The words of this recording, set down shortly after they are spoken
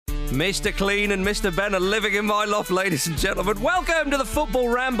Mr. Clean and Mr. Ben are living in my loft, ladies and gentlemen. Welcome to the Football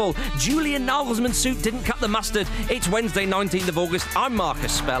Ramble. Julian Nagelsmann's suit didn't cut the mustard. It's Wednesday, 19th of August. I'm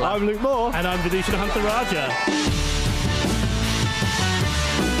Marcus Speller. I'm Luke Moore. And I'm Vidushan Hunter-Raja.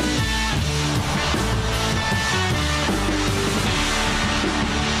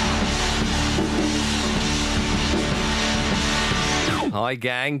 Hi,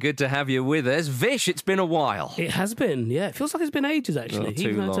 gang. Good to have you with us. Vish, it's been a while. It has been, yeah. It feels like it's been ages, actually. Not too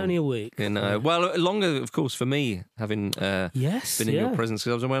even though it's long. only a week. Well, longer, of course, for me, having been in your presence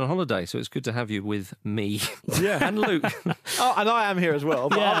because I was away on holiday, so it's good to have you with me. Yeah. And Luke. Oh, and I am here as well,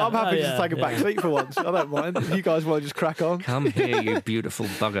 but Yeah. I'm happy Oh, to yeah, take a back seat for once. I don't mind. If you guys want to just crack on. Come here, you beautiful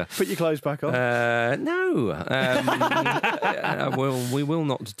bugger. Put your clothes back on. No. We will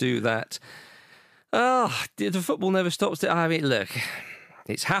not do that. Oh, the football never stops. I mean, look,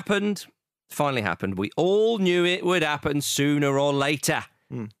 it's happened. Finally happened. We all knew it would happen sooner or later.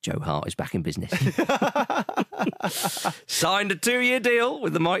 Joe Hart is back in business. Signed a 2-year deal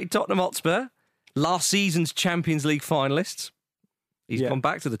with the mighty Tottenham Hotspur. Last season's Champions League finalists. He's gone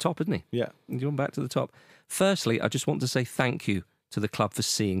back to the top, hasn't he? Yeah. He's gone back to the top. Firstly, I just want to say thank you to the club for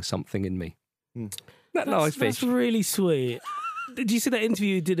seeing something in me. Nice, Vish? That's really sweet. Did you see that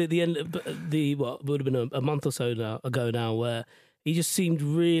interview he did at the end of what would have been a month or so ago now, where he just seemed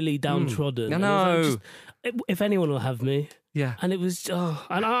really downtrodden? I And know. it was like, if anyone will have me. Yeah. And it was,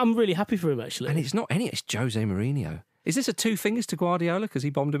 and I'm really happy for him, actually. And it's not it's Jose Mourinho. Is this a two fingers to Guardiola because he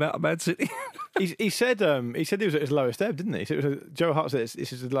bombed him out of Man City? He said he was at his lowest ebb, didn't he? So Joe Hart said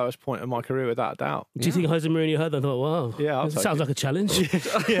this is the lowest point of my career without a doubt. Do you think Jose Mourinho heard that and thought, wow, Yeah, that sounds like a challenge?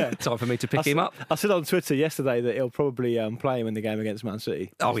 Yeah. Time for me to pick him up. I said on Twitter yesterday that he'll probably play him in the game against Man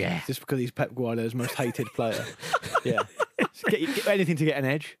City. Oh, yeah. Just because he's Pep Guardiola's most hated player. Yeah. Get anything to get an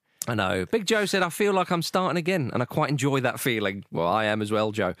edge. I know. Big Joe said, I feel like I'm starting again, and I quite enjoy that feeling. Well, I am as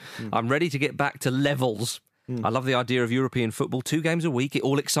well, Joe. I'm ready to get back to levels. I love the idea of European football. 2 games a week, it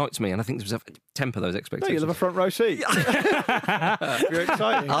all excites me, and I think there's temper those No, expectations. you'll have a front row seat. You're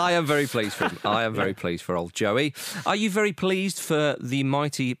exciting. I am very pleased for him. I am very pleased for old Joey. Are you very pleased for the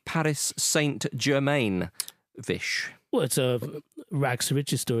mighty Paris Saint-Germain, Vish? Well, it's a rags to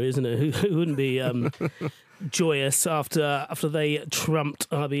riches story, isn't it? Who wouldn't be joyous after they trumped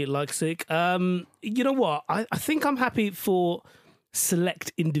RB Leipzig? You know what? I think I'm happy for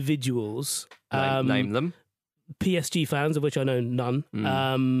select individuals. Name them. PSG fans, of which I know none.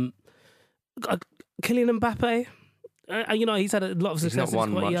 Kylian Mbappe. He's had a lot of success. He's not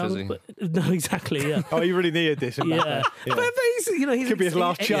won quite much, young, has he? But, no, exactly. Yeah. Oh, you really needed this. Yeah. Yeah. But he's Could be his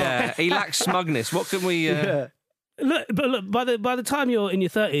last chance. Yeah, he lacks smugness. What can we... Yeah. Look, by the time you're in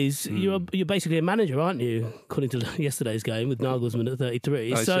your 30s, you're basically a manager, aren't you? According to yesterday's game with Nagelsmann at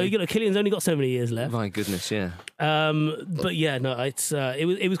 33. I So see. Kylian's only got so many years left. My goodness, yeah. But yeah, no,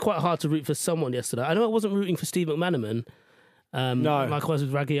 it was quite hard to root for someone yesterday. I know I wasn't rooting for Steve McManaman. No. Likewise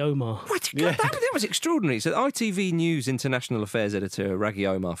with Raggy Omar. That was extraordinary. So ITV News International Affairs editor Raggy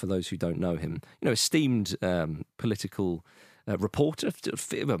Omar, for those who don't know him, esteemed political reporter,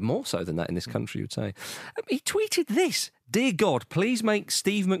 more so than that in this country, you would say. He tweeted this: "Dear God, please make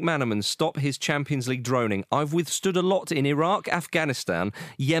Steve McManaman stop his Champions League droning. I've withstood a lot in Iraq, Afghanistan,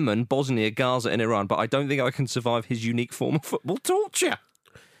 Yemen, Bosnia, Gaza and Iran, but I don't think I can survive his unique form of football torture."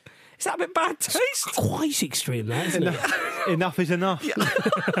 Is that a bit bad taste? Quite extreme, that, isn't it? Enough is enough.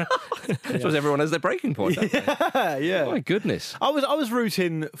 I suppose everyone has their breaking point. Don't they? Yeah. My goodness. I was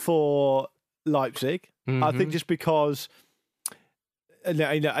rooting for Leipzig. I think just because, and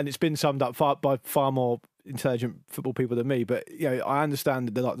it's been summed up by far more intelligent football people than me. But I understand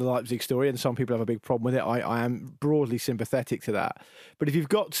the Leipzig story, and some people have a big problem with it. I am broadly sympathetic to that. But if you've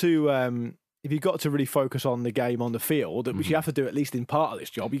got to really focus on the game on the field, which you have to do at least in part of this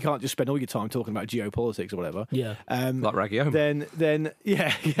job, you can't just spend all your time talking about geopolitics or whatever. Yeah. Like Raggy Omar. Then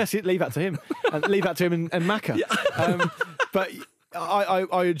leave that to him, and leave that to him and Macca. But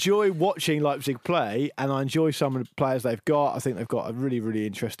I enjoy watching Leipzig play, and I enjoy some of the players they've got. I think they've got a really, really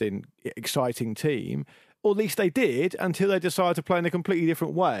interesting, exciting team. Or at least they did, until they decided to play in a completely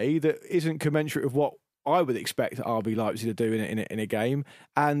different way that isn't commensurate with what I would expect RB Leipzig to do in a game,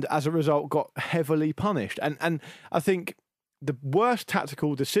 and as a result got heavily punished. And I think the worst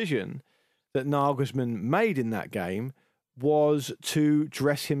tactical decision that Nagelsmann made in that game was to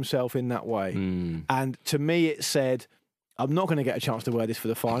dress himself in that way. And to me it said, I'm not going to get a chance to wear this for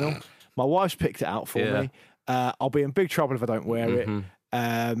the final. My wife's picked it out for me. I'll be in big trouble if I don't wear it.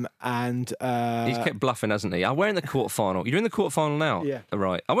 And He's kept bluffing, hasn't he? I wear in the quarterfinal. You're in the quarterfinal now? Yeah.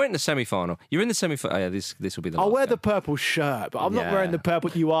 Right. I wear in the semi-final. You're in the semi-final. Oh, yeah, this will be the last I'll wear game. the purple shirt, but I'm not Yeah. wearing the purple.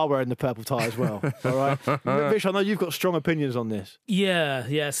 You are wearing the purple tie as well. All right, Vish, I know you've got strong opinions on this.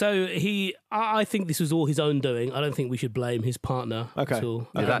 Yeah. So I think this was all his own doing. I don't think we should blame his partner Okay. at all.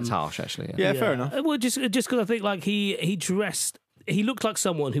 Yeah, that's harsh, actually. Yeah, fair enough. Well, just because I think like he dressed. He looked like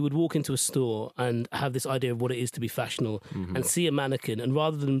someone who would walk into a store and have this idea of what it is to be fashionable and see a mannequin, and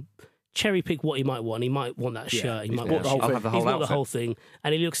rather than cherry pick what he might want that shirt. He might want bought the whole that thing. Have the He's whole bought the outfit. whole thing,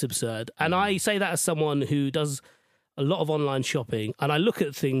 and he looks absurd. And I say that as someone who does a lot of online shopping, and I look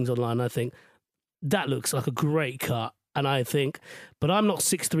at things online and I think that looks like a great cut. And I think, but I'm not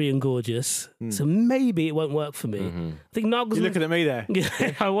 6'3" and gorgeous, so maybe it won't work for me. I think Nagelsmann. You're looking at me there.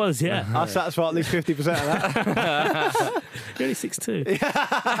 Yeah, I was, yeah. I'll satisfy at least 50% of that. You're only 6'2".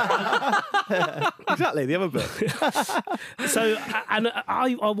 Exactly, the other bit. So, and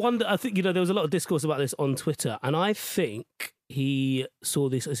I wonder, I think, there was a lot of discourse about this on Twitter, and I think he saw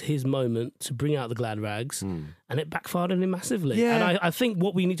this as his moment to bring out the glad rags, and it backfired on him massively. Yeah. And I think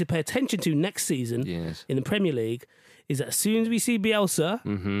what we need to pay attention to next season Yes. in the Premier League is that as soon as we see Bielsa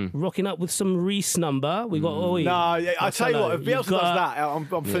rocking up with some Reese number, we got, No, I tell you what, if Bielsa does that, I'm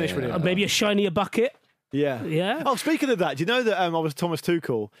finished with it. maybe a shinier bucket. Yeah. Yeah. Oh, speaking of that, do you know that I was Thomas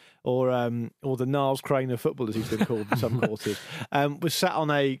Tuchel, or the Niles Crane of football, as he's been called in some quarters, was sat on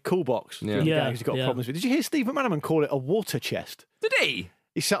a cool box during the Yeah. game 'cause he's got Yeah. problems with. Did you hear Steve McManaman call it a water chest? Did he?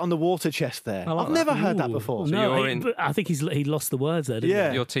 He sat on the water chest there. I like I've that. never heard that Ooh. before. No, you're in- but I think he lost the words there, didn't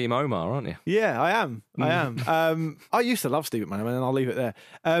Yeah. You're Team Omar, aren't you? Yeah, I am. I used to love Steve McManaman, and I'll leave it there.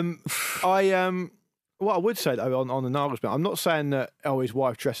 What I would say though on the Nagelsmann, I'm not saying that his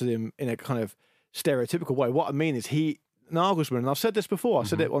wife dresses him in a kind of stereotypical way. What I mean is Nagelsmann, and I've said this before. I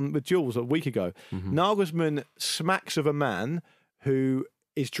said it with Jules a week ago. Nagelsmann smacks of a man who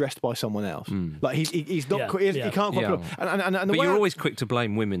is dressed by someone else. Like he's not. Yeah, He can't quite. Yeah. Put up. And the But way you're I- always quick to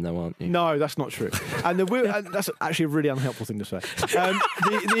blame women, though, aren't you? No, that's not true. And and that's actually a really unhelpful thing to say.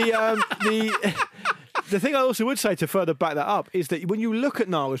 The thing I also would say to further back that up is that when you look at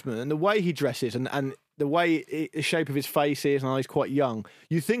Nagelsmann and the way he dresses and the way the shape of his face is, and I know he's quite young,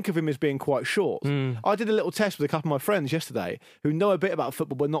 you think of him as being quite short. I did a little test with a couple of my friends yesterday who know a bit about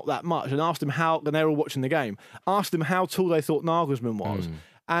football but not that much, and asked them and they were all watching the game, asked them how tall they thought Nagelsmann was.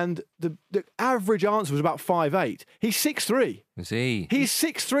 And the average answer was about 5'8". He's 6'3". Is he? He's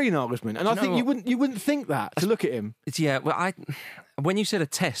 6'3", Nagelsmann, and I think you wouldn't think that to look at him. Yeah, well, when you said a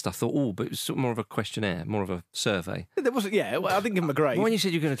test, I thought, but it was sort of more of a questionnaire, more of a survey. There wasn't. Yeah, well, I didn't give him a grade. When you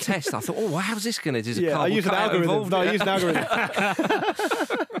said you're going to test, I thought, how's this going to do? I used an algorithm. No, I used an algorithm.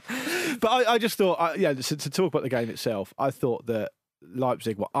 But I just thought, to talk about the game itself, I thought that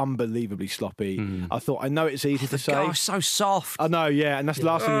Leipzig were unbelievably sloppy. I know it's easy to say. Gosh, so soft. I know, yeah, and that's the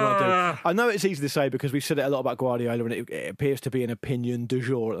last thing you want to do. I know it's easy to say because we've said it a lot about Guardiola, and it appears to be an opinion du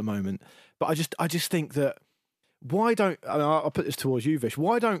jour at the moment. But I just think that I'll put this towards you, Vish.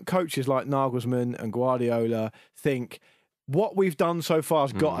 Why don't coaches like Nagelsmann and Guardiola think what we've done so far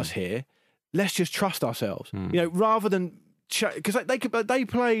has got us here? Let's just trust ourselves, rather than. Because they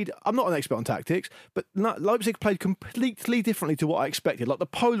played. I'm not an expert on tactics, but Leipzig played completely differently to what I expected, like the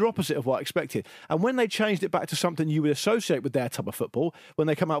polar opposite of what I expected. And when they changed it back to something you would associate with their type of football, when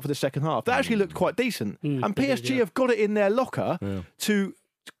they come out for the second half, that actually looked quite decent. And PSG have got it in their locker to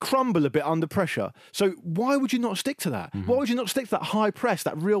crumble a bit under pressure. So why would you not stick to that? Why would you not stick to that high press,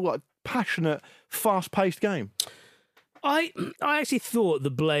 that real passionate, fast-paced game? I actually thought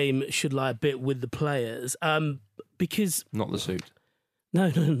the blame should lie a bit with the players. Because Not the suit. no,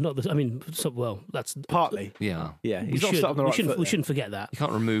 not the. I mean, that's Partly. Yeah. Yeah, we he's not starting on the right foot we there. shouldn't forget that. You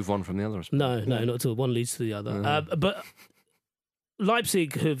can't remove one from the other. I suppose. No, not at all. One leads to the other. But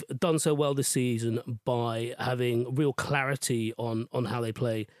Leipzig have done so well this season by having real clarity on how they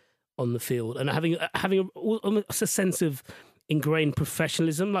play on the field and having almost a sense of ingrained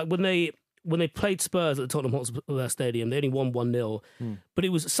professionalism. Like when they played Spurs at the Tottenham Hotspur Stadium, they only won 1-0, but it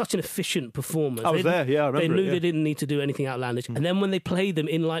was such an efficient performance. I was there, yeah, I remember They knew it, yeah. they didn't need to do anything outlandish. And then when they played them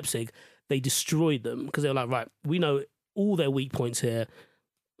in Leipzig, they destroyed them because they were like, right, we know all their weak points here.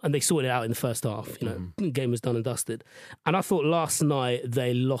 And they sorted it out in the first half. The game was done and dusted. And I thought last night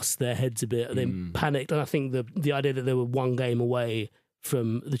they lost their heads a bit. They panicked. And I think the idea that they were one game away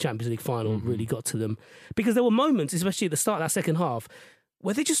from the Champions League final really got to them. Because there were moments, especially at the start of that second half,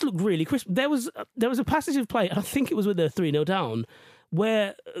 where they just looked really crisp. There was a passage of play, and I think it was with their 3-0 down,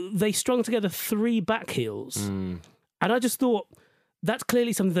 where they strung together 3 back heels. And I just thought, that's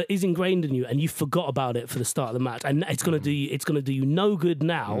clearly something that is ingrained in you, and you forgot about it for the start of the match, and it's going to do you no good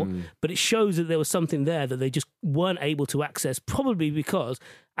now. But it shows that there was something there that they just weren't able to access, probably because,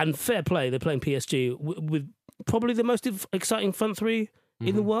 and fair play, they're playing PSG with probably the most exciting front three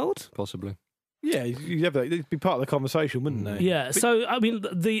in the world, possibly. Yeah, it'd be part of the conversation, wouldn't they? Yeah. So I mean,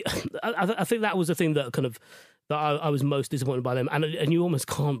 I think that was the thing that I was most disappointed by them, and you almost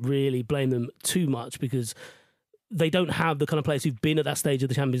can't really blame them too much because they don't have the kind of players who've been at that stage of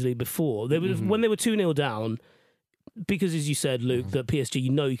the Champions League before. When they were 2-0 down, because as you said, Luke, that PSG,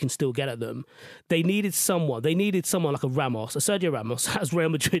 you can still get at them. They needed someone like a Ramos, a Sergio Ramos, as Real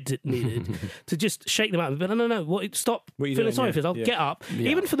Madrid needed, to just shake them out. But no, stop feeling sorry for yourself. Get up.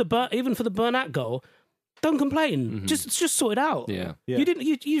 Yeah. Even for the Bernat goal, don't complain. Just sort it out. Yeah.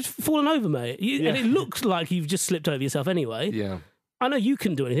 You've fallen over, mate. And it looks like you've just slipped over yourself anyway. Yeah. I know you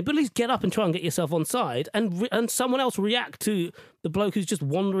couldn't do anything, but at least get up and try and get yourself on side and someone else react to the bloke who's just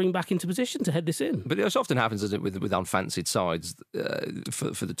wandering back into position to head this in. But it often happens, doesn't it, with unfancied sides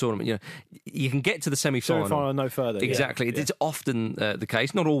for the tournament. You can get to the semi-final. Semi-final, no further. Exactly. Yeah. It's often the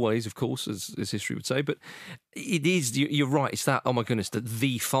case. Not always, of course, as history would say, but it is, you're right, it's that, oh my goodness, that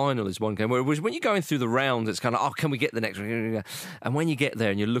the final is one game. Whereas when you're going through the rounds, it's kind of, oh, can we get the next one? And when you get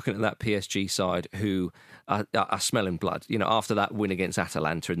there and you're looking at that PSG side who are smelling blood, after that win against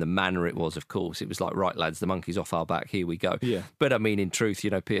Atalanta and the manner it was, of course, it was like, right, lads, the monkey's off our back, here we go. Yeah. But I mean, in truth,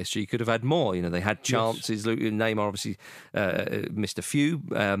 PSG could have had more. They had chances. Yes. Neymar obviously missed a few.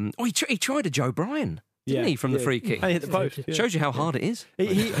 He tried a Joe Bryan, didn't he, from the free kick? And he hit the post. Yeah. Shows you how hard it is.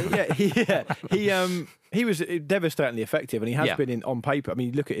 He was devastatingly effective, and he has been on paper. I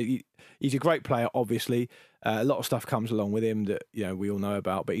mean, look at it. He's a great player, obviously. A lot of stuff comes along with him that we all know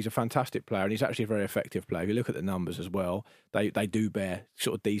about, but he's a fantastic player, and he's actually a very effective player. If you look at the numbers as well, they do bear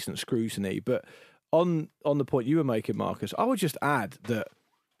sort of decent scrutiny. But on the point you were making, Marcus, I would just add that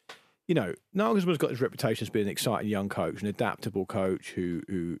Nagelsmann's got his reputation as being an exciting young coach, an adaptable coach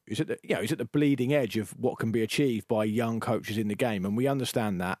who is he's at the bleeding edge of what can be achieved by young coaches in the game, and we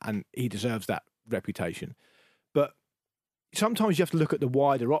understand that, and he deserves that reputation. But sometimes you have to look at the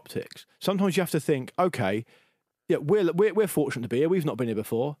wider optics. Sometimes you have to think, okay, we're fortunate to be here. We've not been here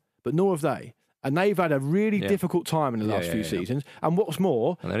before, but nor have they. And they've had a really difficult time in the last few seasons. And what's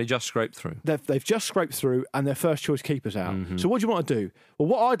more... And they just scraped through. They've just scraped through and their first choice keeper's out. So what do you want to do? Well,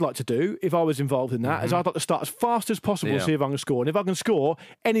 what I'd like to do, if I was involved in that, is I'd like to start as fast as possible to see if I can score. And if I can score,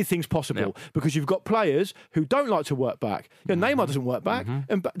 anything's possible. Because you've got players who don't like to work back. Neymar doesn't work back.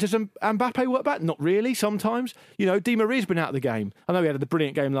 And does Mbappe work back? Not really, sometimes. Di Maria's been out of the game. I know he had a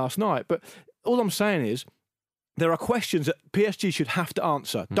brilliant game last night, but all I'm saying is, there are questions that PSG should have to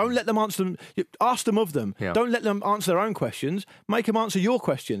answer. Don't let them answer them. Ask them of them. Yeah. Don't let them answer their own questions. Make them answer your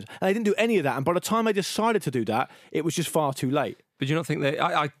questions. And they didn't do any of that. And by the time they decided to do that, it was just far too late. But do you not think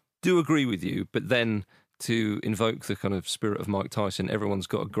I do agree with you, but then to invoke the kind of spirit of Mike Tyson, everyone's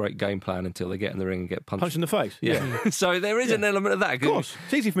got a great game plan until they get in the ring and get punched in the face. Yeah. So there is an element of that. Of course.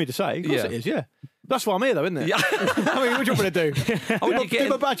 It's easy for me to say. Of course it is, yeah. That's why I'm here, though, isn't it? Yeah. I mean, what do you want me to do? Do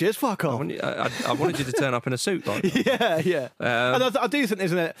my badges? Fuck off. I wanted you to turn up in a suit. Yeah. And I do think,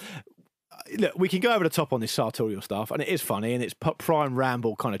 isn't it? Look, we can go over the top on this sartorial stuff, and it is funny, and it's prime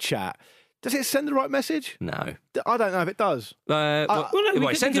ramble kind of chat. Does it send the right message? No. I don't know if it does.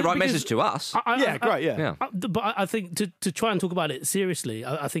 It sends the right message to us. Great. But I think to try and talk about it seriously,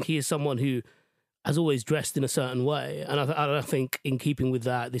 I think he is someone who has always dressed in a certain way. And I think in keeping with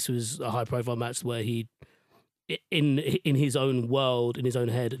that, this was a high-profile match where he, in his own world, in his own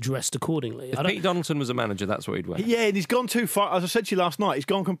head, dressed accordingly. If Pete Donaldson was a manager, that's what he'd wear. Yeah, and he's gone too far. As I said to you last night, he's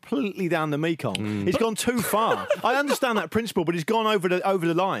gone completely down the Mekong. He's gone too far. I understand that principle, but he's gone over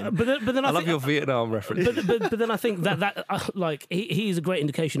the line. But then I love your Vietnam reference. But then I think that he is a great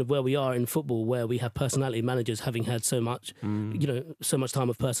indication of where we are in football, where we have personality managers having had so much, so much time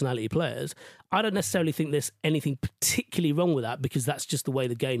of personality players. I don't necessarily think there's anything particularly wrong with that, because that's just the way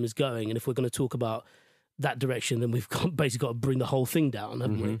the game is going. And if we're going to talk about that direction, then we've basically got to bring the whole thing down,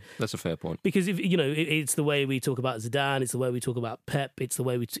 haven't we? That's a fair point. Because if it's the way we talk about Zidane, it's the way we talk about Pep, it's the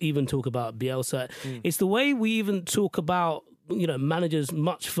way we even talk about Bielsa, it's the way we even talk about managers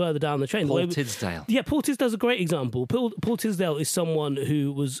much further down the train. Paul Tisdale. Yeah, Paul Tisdale's a great example. Paul Tisdale is someone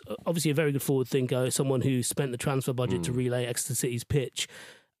who was obviously a very good forward thinker, someone who spent the transfer budget to relay Exeter City's pitch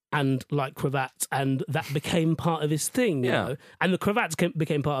and like cravats, and that became part of his thing, you know. And the cravats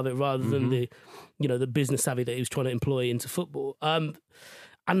became part of it rather than the business savvy that he was trying to employ into football. And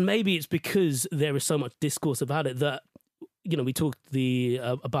maybe it's because there is so much discourse about it that, we talked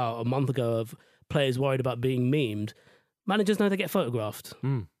about a month ago of players worried about being memed. Managers know they get photographed.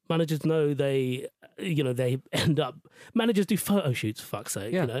 Managers know they they end up managers do photo shoots for fuck's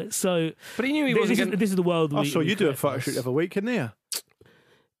sake. So but he knew he wasn't. This is the world. I saw you do a photo shoot every week, couldn't you?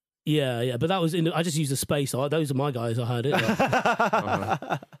 Yeah, but that was I just used the space. Those are my guys. I heard it.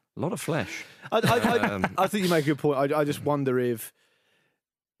 A lot of flesh. I think you make a good point. I just wonder if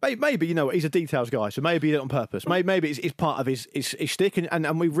maybe he's a details guy, so maybe he did it on purpose. Maybe it's part of his shtick,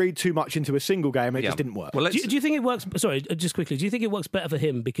 and we read too much into a single game. It just didn't work. Well, do you think it works? Sorry, just quickly. Do you think it works better for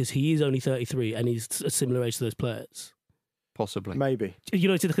him because he is only 33 and he's a similar age to those players? Possibly. Maybe.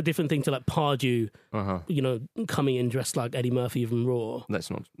 It's like a different thing to like Pardew, coming in dressed like Eddie Murphy from Raw. That's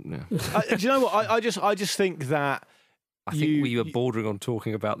not. Yeah. Do you know what? I just think that. I think we were bordering on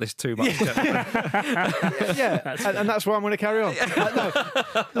talking about this too much. Yeah, and that's why I'm going to carry on.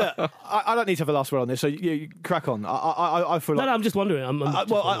 Look, I don't need to have a last word on this, so you crack on. I feel like. No, I'm just wondering.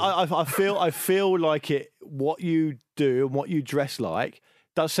 I feel like what you do and what you dress like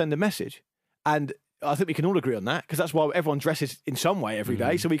does send a message, and I think we can all agree on that because that's why everyone dresses in some way every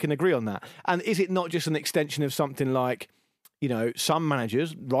day, so we can agree on that. And is it not just an extension of something like, some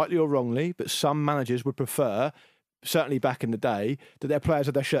managers, rightly or wrongly, but some managers would prefer, certainly back in the day, that their players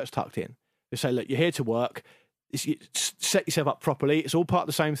had their shirts tucked in. They say, look, you're here to work. Set yourself up properly. It's all part of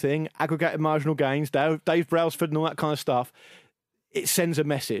the same thing. Aggregated marginal gains, Dave Brailsford and all that kind of stuff. It sends a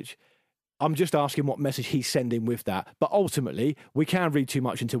message. I'm just asking what message he's sending with that. But ultimately, we can read too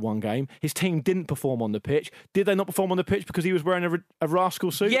much into one game. His team didn't perform on the pitch. Did they not perform on the pitch because he was wearing a rascal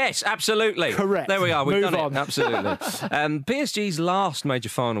suit? Yes, absolutely. Correct. There we are. We've Move done on. it. Absolutely. PSG's last major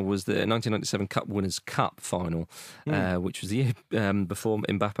final was the 1997 Cup Winners' Cup final, which was the year before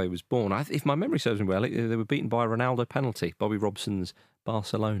Mbappe was born. If my memory serves me well, they were beaten by a Ronaldo penalty, Bobby Robson's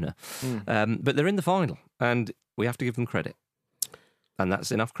Barcelona. But they're in the final, and we have to give them credit. And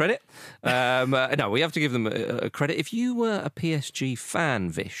that's enough credit. No, we have to give them credit. If you were a PSG fan,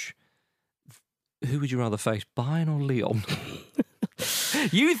 Vish, who would you rather face, Bayern or Lyon?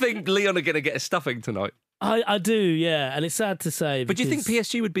 You think Lyon are going to get a stuffing tonight? I do, yeah, and it's sad to say. But do you think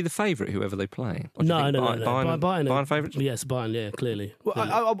PSG would be the favourite, whoever they play? No. Bayern favourites? Yes, Bayern, yeah, clearly.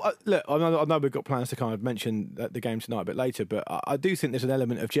 Well, look, I know we've got plans to kind of mention the game tonight a bit later, but I do think there's an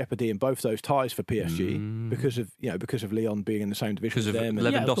element of jeopardy in both those ties for PSG because of Lyon being in the same division as them.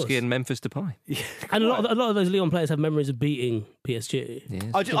 Lewandowski and Memphis Depay. And a lot of those Lyon players have memories of beating PSG.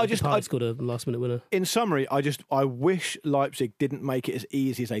 Yes. I scored a last-minute winner. In summary, I wish Leipzig didn't make it as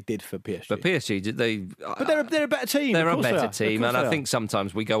easy as they did for PSG. But PSG, But they're a better team. They're a better team, and I think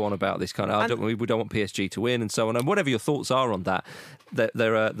sometimes we go on about this kind of we don't want PSG to win and so on. And whatever your thoughts are on that,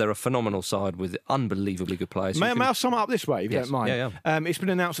 they're a phenomenal side with unbelievably good players. May I sum it up this way, if you don't mind? Yeah. It's been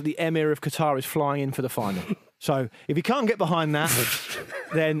announced that the Emir of Qatar is flying in for the final. So if you can't get behind that,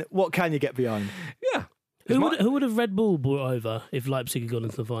 then what can you get behind? Yeah. Who would have Red Bull brought over if Leipzig had gone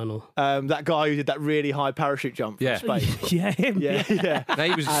into the final? That guy who did that really high parachute jump from Spain. Yeah, him. Yeah. No,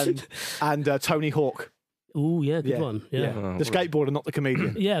 he was... and Tony Hawk. Oh, yeah, good one. Yeah. The skateboarder, not the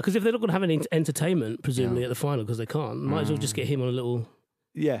comedian. Yeah, because if they're not going to have any entertainment, presumably, at the final, because they can't, might as well just get him on a little...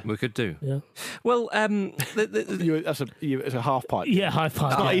 Yeah. We could do. Yeah. Well, it's a half pipe. Yeah, half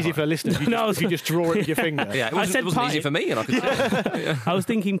pipe. It's not easy for listeners. You just draw it with your finger. Yeah, it wasn't easy for me, and I could say I was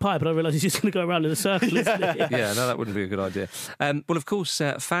thinking pipe, but I realised he's just going to go around in a circle, isn't it? Yeah, no, that wouldn't be a good idea. Well, of course,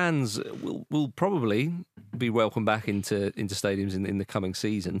 fans will probably be welcome back into stadiums in the coming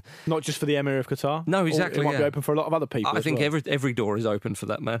season. Not just for the Emir of Qatar. No, exactly. It might be open for a lot of other people. I think every door is open for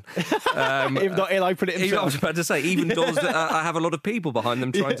that man. If not, he'll open it himself. I was about to say, even doors that have a lot of people behind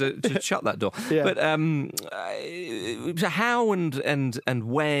them trying to shut that door. Yeah. But how and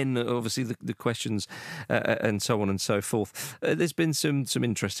when, obviously the questions and so on and so forth. There's been some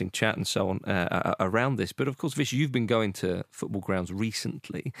interesting chat and so on around this. But of course, Vish, you've been going to football grounds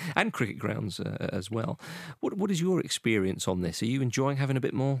recently and cricket grounds as well. What is your experience on this? Are you enjoying having a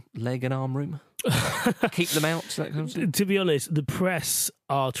bit more leg and arm room? Keep them out. That kind of stuff? To be honest, the press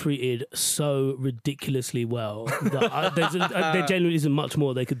are treated so ridiculously well that there genuinely isn't much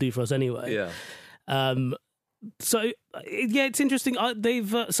more they could do for us anyway. Yeah. So it's interesting.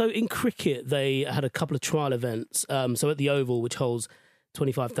 So in cricket they had a couple of trial events. So at the Oval, which holds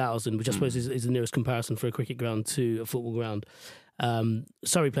 25,000, which I suppose is the nearest comparison for a cricket ground to a football ground.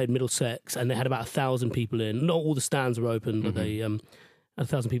 Surrey played Middlesex, and they had about 1,000 people in. Not all the stands were open, but they.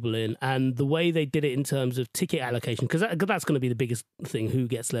 1,000 people in, and the way they did it in terms of ticket allocation, because that's going to be the biggest thing, who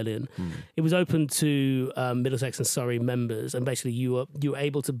gets let in. It was open to Middlesex and Surrey members, and basically you were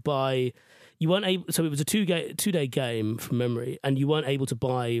able to buy. You weren't able, so it was a 2-day game from memory, and you weren't able to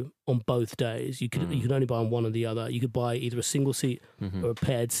buy on both days. You could only buy on one or the other. You could buy either a single seat or a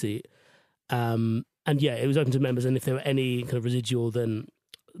paired seat, and yeah, it was open to members, and if there were any kind of residual, then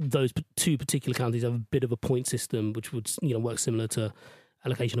those two particular counties have a bit of a point system, which would work similar to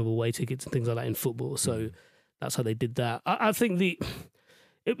allocation of away tickets and things like that in football. So that's how they did that. I think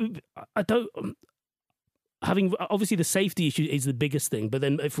having obviously the safety issue is the biggest thing, but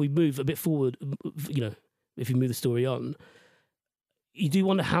then if we move a bit forward, if you move the story on, you do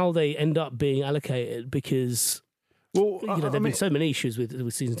wonder how they end up being allocated because there've been so many issues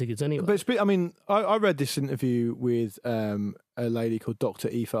with season tickets anyway. But I read this interview with a lady called Dr.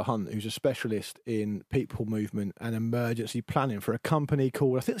 Aoife Hunt, who's a specialist in people movement and emergency planning for a company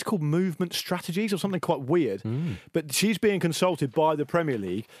called, I think it's called Movement Strategies or something quite weird. But she's being consulted by the Premier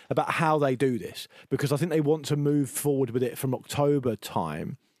League about how they do this, because I think they want to move forward with it from October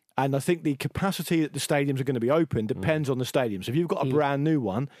time. And I think the capacity that the stadiums are going to be open depends on the stadium. So if you've got a brand new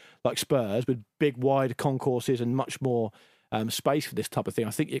one like Spurs with big wide concourses and much more space for this type of thing,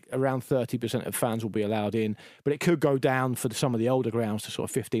 I think around 30% of fans will be allowed in, but it could go down for some of the older grounds to sort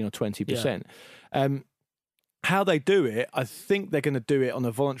of 15 or 20%. How they do it, I think they're going to do it on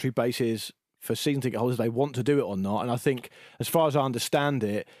a voluntary basis for season ticket holders. They want to do it or not. And I think, as far as I understand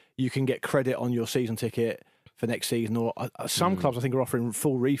it, you can get credit on your season ticket for next season, or some clubs I think are offering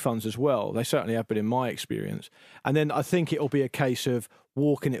full refunds as well. They certainly have been in my experience. And then I think it'll be a case of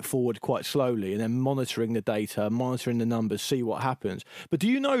walking it forward quite slowly and then monitoring the data, monitoring the numbers, see what happens. But do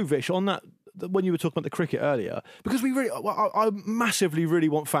you know, Vish, on that, when you were talking about the cricket earlier, because I massively really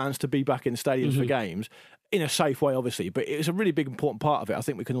want fans to be back in stadiums for games in a safe way, obviously, but it's a really big important part of it. I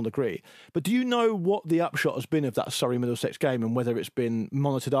think we can all agree. But do you know what the upshot has been of that Surrey Middlesex game and whether it's been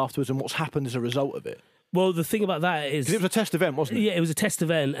monitored afterwards and what's happened as a result of it? Well, the thing about that is... 'Cause it was a test event, wasn't it? Yeah, it was a test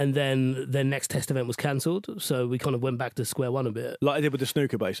event, and then their next test event was cancelled, so we kind of went back to square one a bit. Like I did with the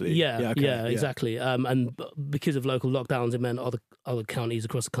snooker, basically? Yeah, exactly. And because of local lockdowns, it meant other counties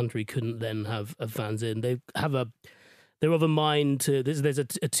across the country couldn't then have fans in. They're of a mind to... There's a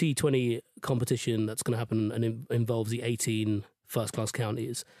T20 competition that's going to happen, and it involves the 18 first-class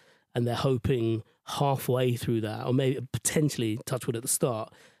counties, and they're hoping halfway through that, or maybe potentially, touch wood at the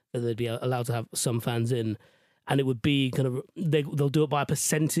start, that they'd be allowed to have some fans in, and it would be kind of they'll do it by a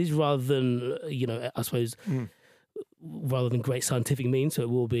percentage rather than I suppose rather than great scientific means. So it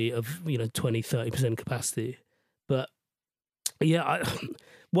will be of 20-30% capacity. But yeah,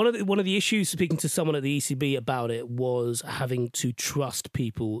 one of the issues, speaking to someone at the ECB about it, was having to trust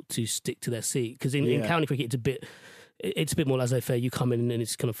people to stick to their seat, because in county cricket it's a bit more laissez-faire. You come in and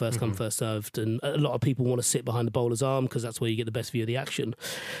it's kind of first come, first served. And a lot of people want to sit behind the bowler's arm because that's where you get the best view of the action.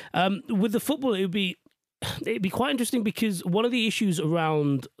 With the football, it'd be quite interesting, because one of the issues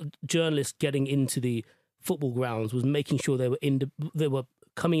around journalists getting into the football grounds was making sure they were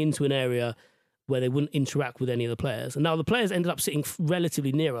coming into an area where they wouldn't interact with any of the players. And now the players ended up sitting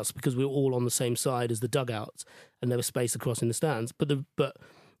relatively near us because we were all on the same side as the dugouts and there was space across in the stands. But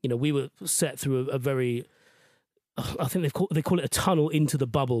we were set through a very... I think they call it a tunnel into the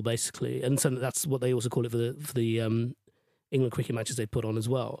bubble, basically, and so that's what they also call it for the England cricket matches they put on as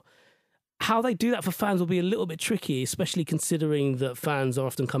well. How they do that for fans will be a little bit tricky, especially considering that fans are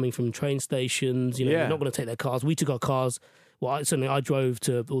often coming from train stations. They're not going to take their cars. We took our cars. Well, I drove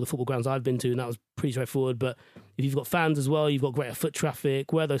to all the football grounds I've been to, and that was pretty straightforward. But if you've got fans as well, you've got greater foot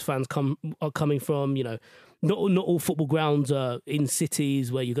traffic. Where those fans are coming from, not all football grounds are in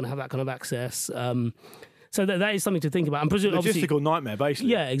cities where you're going to have that kind of access. So that is something to think about. And logistical nightmare,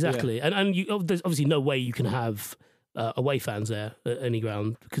 basically. Yeah, exactly. Yeah. And there's obviously no way you can have away fans there at any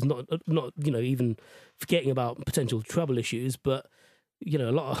ground, because not even forgetting about potential trouble issues, but a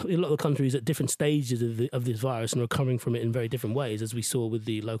lot of the countries at different stages of this virus and recovering from it in very different ways, as we saw with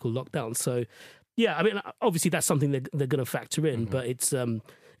the local lockdown. So yeah, I mean, obviously that's something they're going to factor in, but it's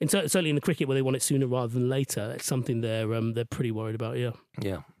certainly in the cricket where they want it sooner rather than later. It's something they're pretty worried about. Yeah.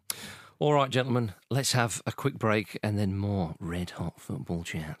 Yeah. All right, gentlemen, let's have a quick break and then more red-hot football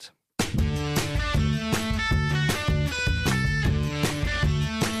chat.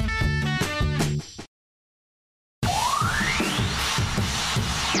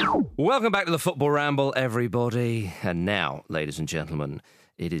 Welcome back to the Football Ramble, everybody. And now, ladies and gentlemen,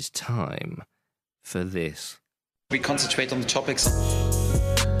 it is time for this. We concentrate on the topics.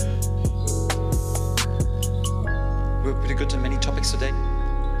 We're pretty good on many topics today.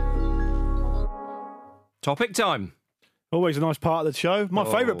 Topic time. Always a nice part of the show. My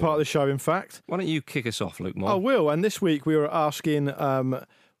favourite part of the show, in fact. Why don't you kick us off, Luke Moore? I will. And this week we were asking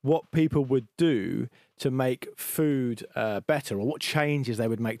what people would do to make food better, or what changes they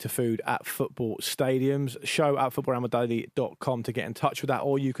would make to food at football stadiums. Show at footballrambldaily.com to get in touch with that,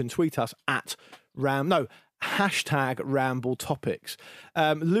 or you can tweet us at #Ramble Topics.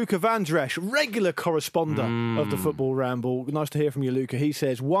 Luca Vandresh, regular correspondent of the Football Ramble. Nice to hear from you, Luca. He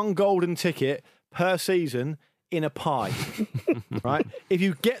says 1 golden ticket per season in a pie. Right? If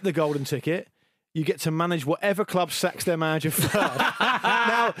you get the golden ticket, you get to manage whatever club sacks their manager first.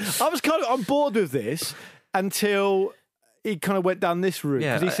 Now, I was kind of on board with this until he kind of went down this route.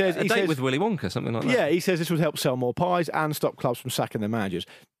 Yeah, he says, a date with Willy Wonka, something like that. Yeah, he says this would help sell more pies and stop clubs from sacking their managers.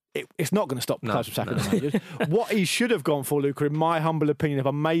 It's not going to stop clubs from sacking their managers. What he should have gone for, Luca, in my humble opinion, if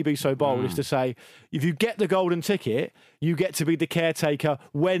I may be so bold, is to say, if you get the golden ticket, you get to be the caretaker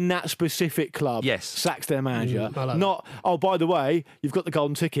when that specific club sacks their manager. Not, oh, by the way, you've got the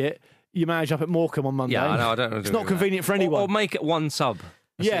golden ticket, you manage up at Morecambe on Monday. Yeah, I know. I don't. It's not convenient for anyone. Or make it one sub.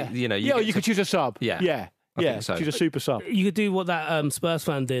 Yeah, so, you could choose a sub. Yeah. I think so. Choose a super sub. You could do what that Spurs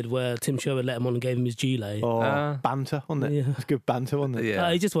fan did, where Tim Sherwood let him on and gave him his gilet. Banter, wasn't it? Yeah. It's good banter, wasn't it?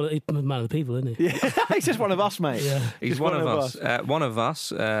 Yeah. He's a man of the people, isn't he? Yeah. He's just one of us, mate. Yeah. He's one of us. One of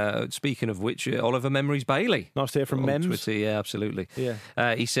us. Speaking of which, Oliver Memories Bailey. Nice to hear from on Mems. Twitter, yeah, absolutely.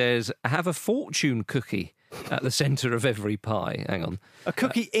 Yeah. He says, have a fortune cookie at the centre of every pie. Hang on. A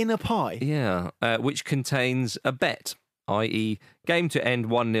cookie in a pie? Yeah, which contains a bet, i.e. game to end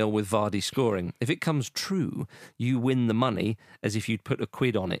 1-0 with Vardy scoring. If it comes true, you win the money as if you'd put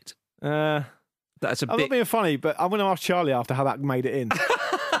 £1 on it. That's a I'm bit... not being funny, but I'm going to ask Charlie after how that made it in.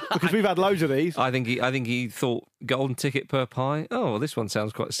 Because we've had loads of these. I think he thought golden ticket per pie. Oh, well, this one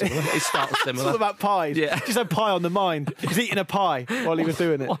sounds quite similar. It starts similar. It's all about pies. Yeah. Just had pie on the mind. He's eating a pie while he was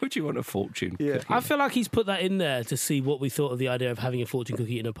doing it. Why would you want a fortune cookie? I feel like he's put that in there to see what we thought of the idea of having a fortune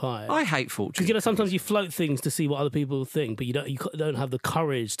cookie in a pie. I hate fortune. Because sometimes you float things to see what other people think, but you don't have the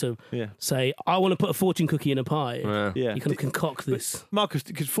courage to say, I want to put a fortune cookie in a pie. Yeah. You kind of concoct this. Marcus,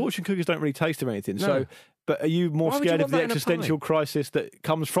 because fortune cookies don't really taste of anything. No. So, but are you more scared of the existential crisis that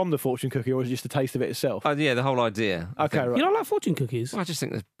comes from the fortune cookie, or is it just the taste of it itself? Yeah, the whole idea. Okay, right. You don't like fortune cookies? Well, I just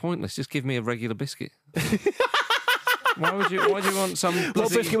think they're pointless. Just give me a regular biscuit. Why do you want some...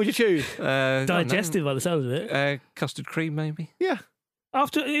 What biscuit would you choose? Digestive by the sounds of it. Custard cream, maybe? Yeah.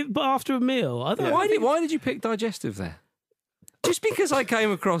 After a meal. I don't know. Why did you pick digestive there? Just because I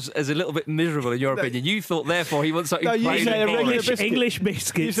came across as a little bit miserable in your opinion, you thought therefore he wants something plain said a and regular boring. biscuit. English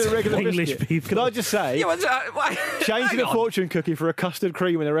biscuits. You said a regular English biscuit. people. Can I just say, changing a fortune cookie for a custard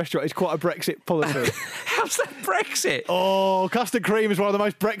cream in a restaurant is quite a Brexit policy. How's that Brexit? Oh, custard cream is one of the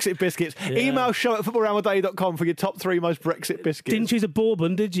most Brexit biscuits. Yeah. Email show@footballroundtheday.com for your top 3 most Brexit biscuits. Didn't choose a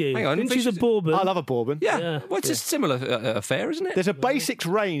bourbon, did you? Hang on, Didn't choose a bourbon. I love a bourbon. Yeah. Well, it's a similar affair, isn't it? There's a basics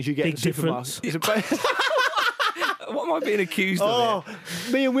range you get Big in the supermarket. difference. What am I being accused of here?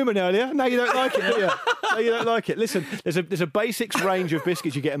 Me and women earlier. Now you don't like it, do you? No, you don't like it. Listen, there's a basics range of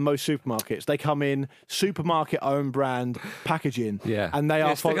biscuits you get in most supermarkets. They come in supermarket own brand packaging. Yeah. And they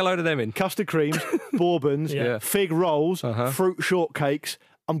are stick a load of them in. Custard creams, bourbons, fig rolls, fruit shortcakes.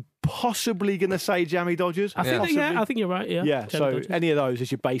 I'm possibly going to say jammy dodgers. I think you're right. Yeah. Yeah. So Dodgers. any of those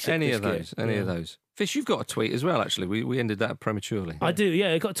is your basic Any biscuit. of those. Fish, you've got a tweet as well, actually. We ended that prematurely. I do,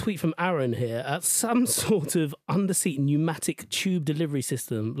 yeah. I got a tweet from Aaron here. Some sort of underseat pneumatic tube delivery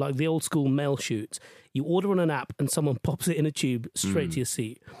system, like the old school mail chutes. You order on an app and someone pops it in a tube straight to your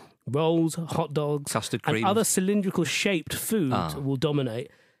seat. Rolls, hot dogs, custard and creams. other cylindrical shaped food will dominate,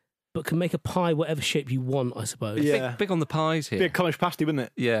 but can make a pie whatever shape you want, I suppose. Yeah. Big on the pies here. Big Cornish pasty, wouldn't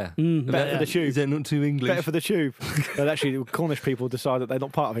it? Yeah. Better for the tube. Is that not too English? Better for the tube. But actually, Cornish people decide that they're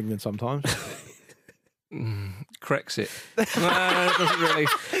not part of England sometimes. Crexit. It doesn't really.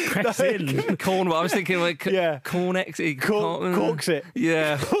 Crexit. Cornwall. I was thinking like Cornexit. Cornexit. Corksit.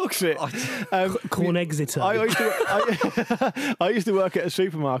 Yeah. Corksit. Corn exiter. I used to work at a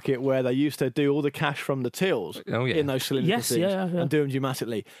supermarket where they used to do all the cash from the tills in those cylindrical things and do them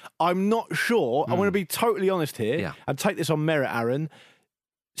pneumatically. I'm not sure. I want to be totally honest here and take this on merit, Aaron.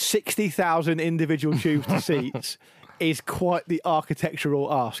 60,000 individual tubes to seats is quite the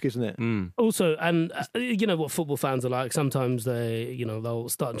architectural ask, isn't it? Also, and you know what football fans are like. Sometimes they'll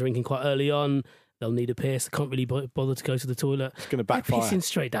start drinking quite early on. They'll need a piss. They can't really bother to go to the toilet. It's going to backfire. They're pissing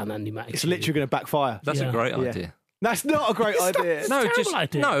straight down Andy Mack. It's literally going to backfire. That's a great idea. That's not a great idea.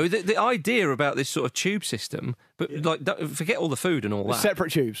 The idea about this sort of tube system, but forget all the food and all that.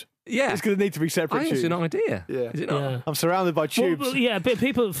 Separate tubes. Yeah, it's going to need to be separate tubes. It's an idea. Yeah, is it not? Yeah. I'm surrounded by tubes. Well, but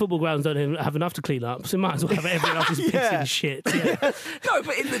people at football grounds don't have enough to clean up, so might as well have everyone else's pissing shit. Yeah. No,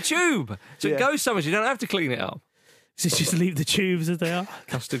 but in the tube, so it goes somewhere. So you don't have to clean it up. So just leave the tubes as they are.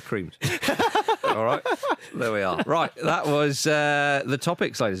 Custard creams. All right, there we are. Right, that was the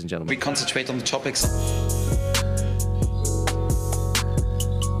topics, ladies and gentlemen. We concentrate on the topics.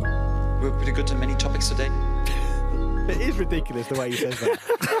 We're pretty good in many topics today. It is ridiculous the way he says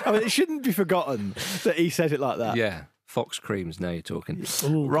that. I mean, it shouldn't be forgotten that he says it like that. Yeah, Fox creams. Now you're talking.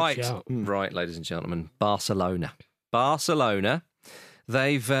 Ooh, Right, good shout. right, ladies and gentlemen. Barcelona.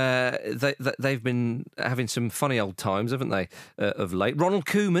 They've been having some funny old times, haven't they, of late? Ronald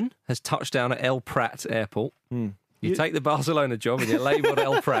Koeman has touched down at El Prat Airport. You take the Barcelona job and you're labelled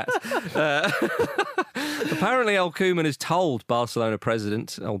El Prat. Apparently, El Koeman has told Barcelona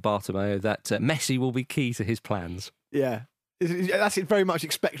president, old Bartomeu, that Messi will be key to his plans. Yeah. That's very much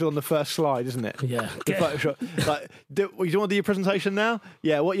expected on the first slide, isn't it? Yeah. The Photoshop. Like, you don't want to do your presentation now?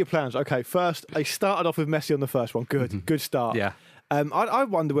 Yeah, what are your plans? Okay, first, they started off with Messi on the first one. Good, good start. Yeah. I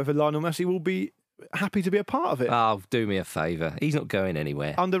wonder whether Lionel Messi will be happy to be a part of it. Oh, do me a favour. He's not going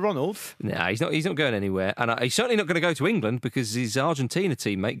anywhere. Under Ronald? No, he's not going anywhere. And he's certainly not going to go to England because his Argentina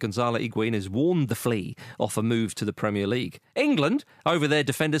teammate, Gonzalo Higuain, has warned the flea off a move to the Premier League. England, over there,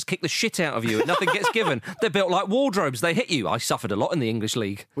 defenders kick the shit out of you and nothing gets given. They're built like wardrobes. They hit you. I suffered a lot in the English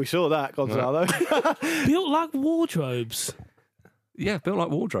league. We saw that, Gonzalo. Built like wardrobes. Yeah, built like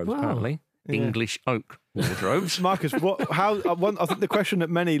wardrobes, Wow. apparently. Yeah. English oak wardrobes. Marcus, I think the question that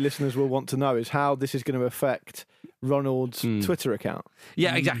many listeners will want to know is how this is going to affect Ronald's Twitter account.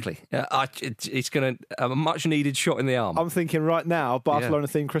 Yeah, exactly. It's going to a much needed shot in the arm. I'm thinking right now, Barcelona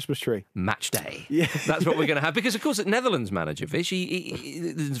themed Christmas tree. Match day. Yeah. That's what we're going to have. Because, of course, at Netherlands manager, Vish,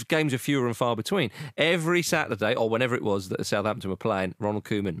 the games are fewer and far between. Every Saturday, or whenever it was that Southampton were playing, Ronald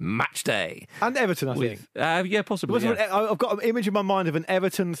Koeman, match day. And Everton, I think. Yeah, possibly. Yeah. I've got an image in my mind of an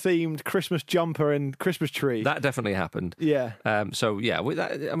Everton themed Christmas jumper and Christmas tree. That definitely happened. Yeah. So, yeah,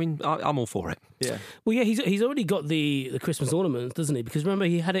 I'm all for it. Yeah. Well, yeah, he's already got the Christmas ornaments, doesn't he? Because remember,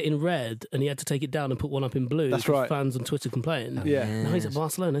 he had it in red and he had to take it down and put one up in blue. That's because right. Fans on Twitter complained. Yeah. Now he's at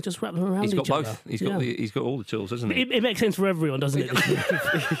Barcelona, just wrap them around He's got each both. other. He's got all the tools, hasn't he? It makes sense for everyone, doesn't it?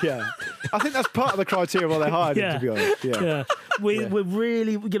 Yeah. I think that's part of the criteria why they hired him, to be honest. Yeah. Yeah. We're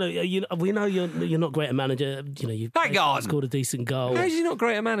really, we know you're not great at manager. You've Hang on. scored a decent goal. How is he not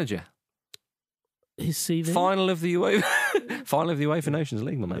great at manager? His CV. Final of the UEFA Nations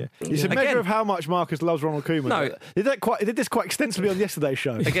League, my man. Yeah. It's a measure of how much Marcus loves Ronald Koeman. No. He did this quite extensively on yesterday's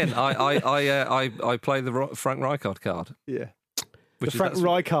show. Again, I play the Frank Rijkaard card. Yeah. Which The Frank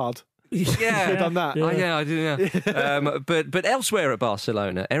Rijkaard. Yeah, You've done that. Yeah, I do. Yeah. But elsewhere at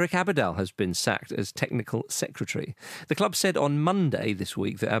Barcelona, Eric Abidal has been sacked as technical secretary. The club said on Monday this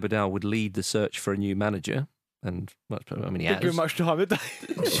week that Abidal would lead the search for a new manager. And he Didn't give has. him much time, did they?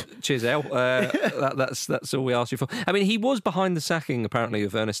 Cheers, El. That's all we asked you for. I mean, he was behind the sacking, apparently,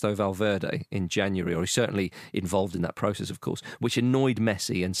 of Ernesto Valverde in January, or he's certainly involved in that process, of course, which annoyed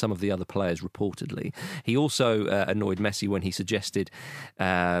Messi and some of the other players, reportedly. He also annoyed Messi when he suggested,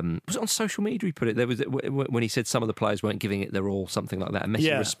 was it on social media he put it? There was when he said some of the players weren't giving it their all, something like that. And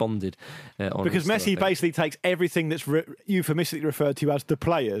Messi responded on because Insta, Messi basically takes everything that's euphemistically referred to as the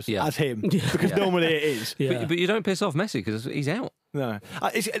players as him, because normally it is. Yeah. But you don't piss off Messi because he's out. No,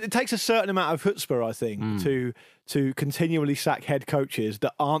 it takes a certain amount of chutzpah, I think, to continually sack head coaches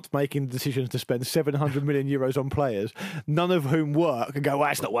that aren't making decisions to spend 700 million euros on players, none of whom work, and go,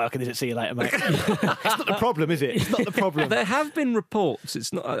 well, it's not working, is it? See you later, mate. It's not the problem, is it? It's not the problem. There have been reports.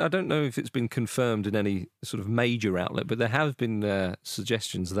 It's not. I don't know if it's been confirmed in any sort of major outlet, but there have been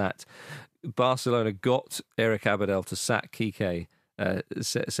suggestions that Barcelona got Eric Abidal to sack Kike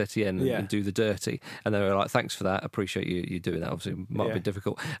Setien and do the dirty, and they were like, thanks for that, appreciate you doing that. Obviously it might have been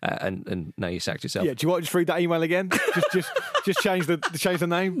difficult, and now you sacked yourself. Yeah, do you want to just read that email again? just change the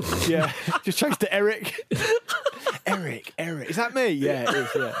name. Yeah, just change to Eric. Eric, is that me? Yeah, it is.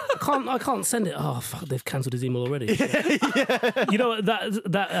 Yeah. I can't send it. Oh fuck! They've cancelled his email already. Yeah. You know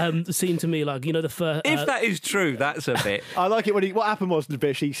that seemed to me like the first. If that is true, that's a bit. I like it when what happened was,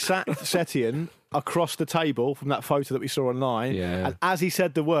 Bish, he sacked Setien across the table from that photo that we saw online, and as he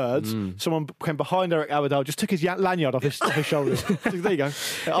said the words, someone came behind Eric Abidal, just took his lanyard off his shoulders. There you go.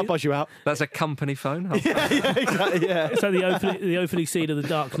 I'll buzz you out. That's a company phone. Yeah, exactly. Yeah. So the opening scene of The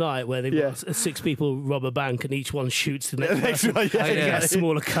Dark Knight, where they've got 6 people rob a bank and each one shoots the next one. One, to get a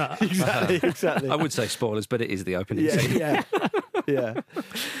smaller cut. Exactly. I would say spoilers, but it is the opening scene. Yeah.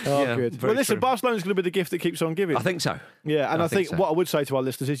 Oh, good. Well, listen, Barcelona's going to be the gift that keeps on giving. I think so. Yeah, and I think so. what I would say to our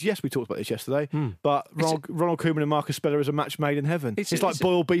listeners is, yes, we talked about this yesterday, but Ronald Koeman and Marcus Speller is a match made in heaven. It's like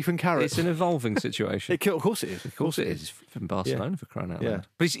boiled beef and carrots. It's an evolving situation. Of course it is. Of course it is. From Barcelona, for crying out loud.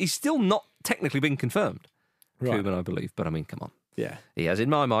 But he's still not technically been confirmed. Right. Koeman, I believe. But I mean, come on. Yeah. He has in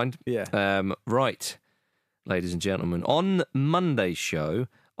my mind. Yeah. Right, ladies and gentlemen. On Monday's show,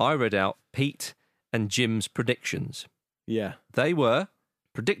 I read out Pete and Jim's predictions. Yeah. They were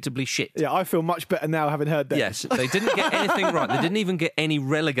Predictably shit. Yeah, I feel much better now having heard that. Yes, they didn't get anything right. They didn't even get any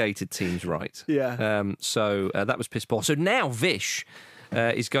relegated teams right. Yeah. So that was piss poor. So now Vish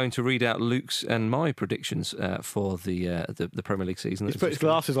is going to read out Luke's and my predictions for the Premier League season. He's put his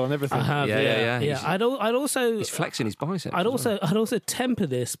glasses on and everything. I have, Yeah. I'd also He's flexing his biceps. I'd also temper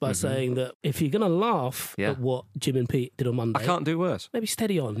this by saying that if you're going to laugh at what Jim and Pete did on Monday, I can't do worse. maybe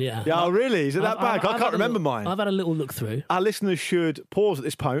steady on. Yeah. Yeah, oh, really? Is it that bad? I can't remember mine. I've had a little look through. Our listeners should pause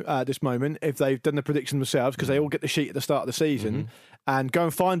at this moment if they've done the predictions themselves, because they all get the sheet at the start of the season, and go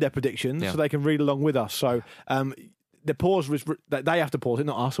and find their predictions so they can read along with us. So the pause was they have to pause it,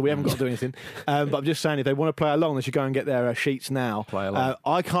 not us, so we haven't got to do anything. But I'm just saying, if they want to play along, they should go and get their sheets now. Play along.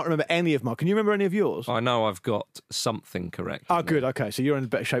 I can't remember any of mine. Can you remember any of yours? I know I've got something correct. Oh, good. Okay, so you're in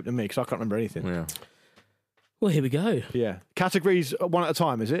better shape than me because I can't remember anything. Yeah. Well, here we go. Yeah. Categories one at a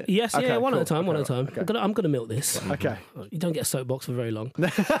time, is it? Yes, Okay, one cool. at a time. One at a time. Okay. I'm gonna milk this. Okay. You don't get a soapbox for very long.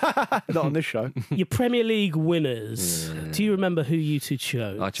 Not on this show. Your Premier League winners. Do you remember who you two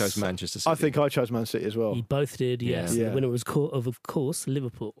chose? I chose Manchester City. I think I chose Man City as well. You both did, yes. Yeah. The winner was, of course,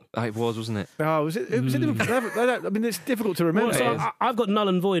 Liverpool. It was, wasn't it? Oh, was it? Was it Liverpool? I mean, it's difficult to remember. Well, so I've got null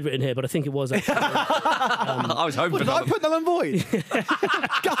and void written here, but I think it was actually. I was hoping. What, did I put null and void?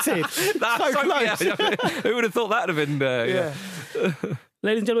 Gutted. That's so close. Yeah. Who would have thought that would have been? Yeah.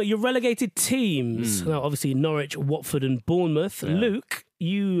 Ladies and gentlemen, your relegated teams. Now, obviously, Norwich, Watford, and Bournemouth. Yeah. Luke,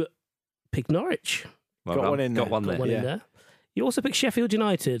 you picked Norwich. Well Got done. one in there. Got one Got there. one in there. You also picked Sheffield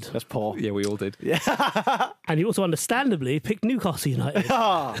United. That's poor. Yeah, we all did. And you also, understandably, picked Newcastle United.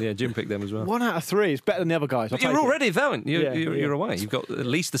 Yeah, Jim picked them as well. 1 out of 3 is better than the other guys. But you're already there, aren't you? Yeah, You're away. You've got at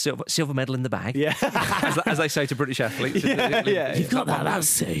least the silver medal in the bag. Yeah. as they say to British athletes. Yeah. You've got that. That's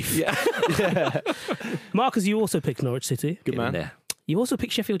safe. Yeah. Marcus, you also picked Norwich City. Good man. There. You also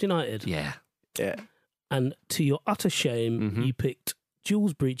picked Sheffield United. Yeah. Yeah. And to your utter shame, you picked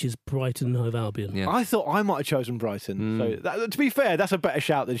Jules Breach's Brighton Hove Albion. Yeah. I thought I might have chosen Brighton. So to be fair, that's a better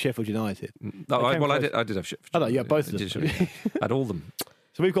shout than Sheffield United. No, They came I close. did have Sheffield. Oh, no, you had both of them. I had all of them.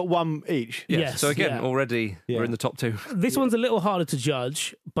 So we've got one each. Yeah. Yes, So again, yeah. already we're in the top 2. This one's a little harder to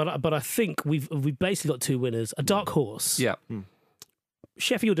judge, but I think we've basically got 2 winners. A dark horse. Yeah.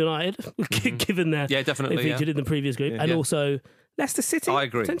 Sheffield United, given their Yeah, definitely. they featured in the previous group, and Yeah. also Leicester City. I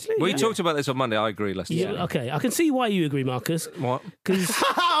agree. Potentially. We yeah. talked about this on Monday. I agree, Leicester City. Yeah, okay, I can see why you agree, Marcus. What? Because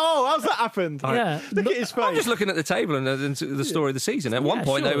Oh, how's that happened? yeah, Look at his face. I'm just looking at the table and the story of the season. At one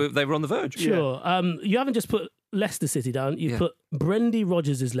point, sure. they were on the verge. sure. You haven't just put Leicester City down. You've put Brendy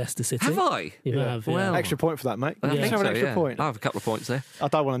Rodgers' Leicester City. Have I? You have. Yeah. Well, Extra point for that, mate. I Let's think have an so, extra yeah. point. I have a couple of points there. I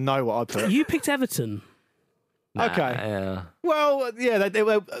don't want to know what I put. You picked Everton. Okay. Yeah. Well, yeah.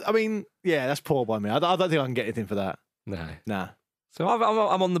 I mean, yeah, that's poor by me. I don't think I can get anything for that. No. Nah. So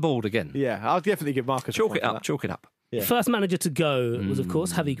I'm on the board again. Yeah, I'll definitely give Marcus a Chalk point it for up. that. Chalk it up. Yeah. First manager to go was, of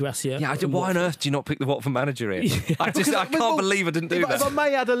course, Javi Gracia. Yeah, from why on Watford. earth do you not pick the Watford manager here? I can't Well, believe I didn't do If I that.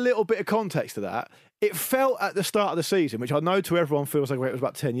 may add a little bit of context to that, it felt at the start of the season, which I know to everyone feels like it was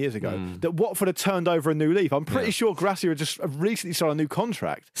about 10 years ago, that Watford had turned over a new leaf. I'm pretty sure Gracia had just recently signed a new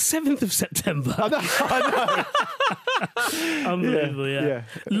contract. 7th of September. I know. Unbelievable, yeah.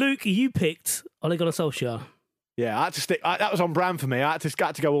 Luke, you picked Ole Gunnar Solskjaer. Yeah, I had to stick. That was on brand for me. I had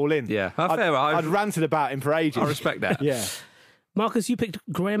to go all in. Yeah, I'd ranted about him for ages. I respect that. Yeah. Marcus, you picked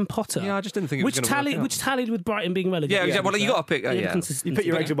Graham Potter. Yeah, I just didn't think it was which going to work out. which tallied with Brighton being relegated. Yeah, exactly. Well, you got to pick. Yeah. You put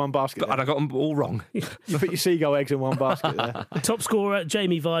your eggs in one basket. And I got them all wrong. You put your seagull eggs in one basket there. Top scorer,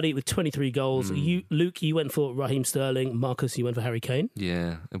 Jamie Vardy with 23 goals. Luke, you went for Raheem Sterling. Marcus, you went for Harry Kane.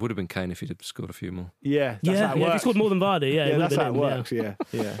 Yeah, it would have been Kane if he'd have scored a few more. Yeah, that's how it If he works. scored more than Vardy, Yeah, it would that's have how been it him, works.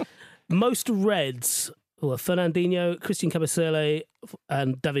 Yeah. Most Reds, well, Fernandinho, Christian Cabasele,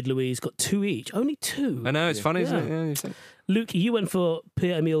 and David Luiz got 2 each. Only 2. I know, it's funny, isn't it? Yeah. Yeah, you say. Luke, you went for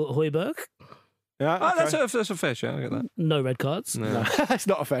Pierre-Emile Højbjerg. Yeah, Oh, okay. that's a fair shout. I get that. No red cards. No. That's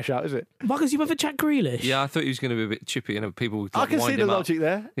not a fair shout, is it? Marcus, you went for Jack Grealish. Yeah, I thought he was going to be a bit chippy and people would I like, can wind see the him up. logic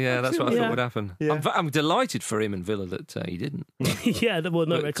there. Yeah, that's what I Yeah. thought would happen. Yeah. I'm delighted for him and Villa that he didn't. Yeah, there were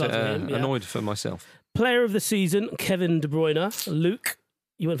no But, red cards for him. Yeah. Annoyed for myself. Player of the season, Kevin De Bruyne. Luke,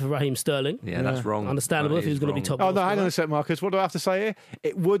 you went for Raheem Sterling. Yeah, that's wrong. Understandable That if he was is going to be wrong. top. Oh, no, hang on goal a sec, Marcus. What do I have to say here?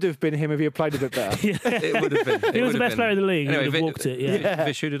 It would have been him if he had played a bit better. It would have been. He was the best player in the league. Anyway, he would have walked it. Yeah.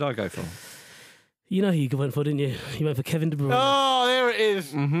 Vish, who did I go for? You know who you went for, didn't you? You went for Kevin De Bruyne. Oh, there it is.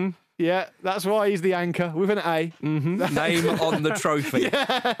 Mm-hmm. Yeah, that's why he's the anchor with an A. Mm-hmm. Name on the trophy.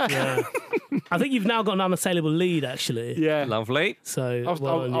 Yeah. I think you've now got an unassailable lead, actually. Yeah. Lovely. So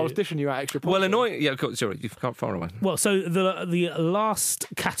I was dishing you out extra points. Well, annoying. Yeah, cool, sorry, you've come far away. Well, so the last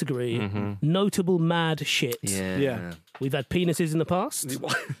category, notable mad shit. Yeah. We've had penises in the past.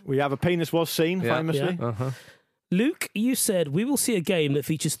 We have a penis was seen, Yeah. famously. Yeah. Uh-huh. Luke, you said we will see a game that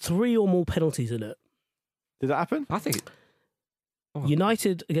features 3 or more penalties in it. Did that happen? I think.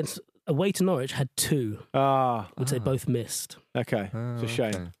 United away to Norwich had 2. I would say both missed. Okay. It's a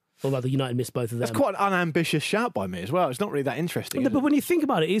shame. Okay. Or rather, United missed both of them. That's quite an unambitious shout by me as well. It's not really that interesting. But when you think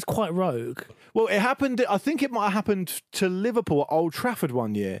about it, it is quite rogue. Well, it happened. I think it might have happened to Liverpool at Old Trafford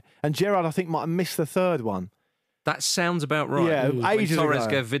one year, and Gerrard, I think, might have missed the third one. That sounds about right. Yeah, when ages Torres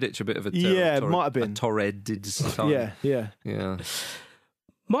ago. gave Vidic a bit of a might have been. a Torred time. Yeah.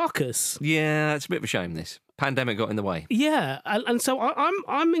 Marcus. Yeah, it's a bit of a shame. This pandemic got in the way. Yeah, and so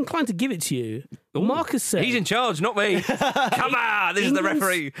I'm inclined to give it to you. Ooh, Marcus said he's in charge, not me. Come on, this is the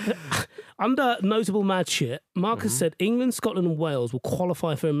referee. Under notable mad shit, Marcus said England, Scotland, and Wales will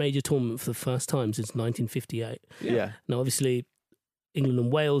qualify for a major tournament for the first time since 1958. Yeah. Now, obviously, England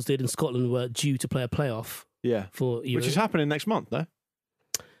and Wales did, and Scotland were due to play a playoff. Yeah. For Euro. Which is happening next month, though.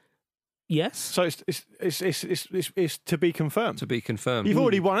 Yes. So it's to be confirmed. To be confirmed. You've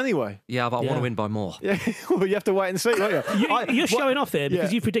already won anyway. Yeah, but I want to win by more. Yeah. Well, you have to wait and see, won't you? You're showing off here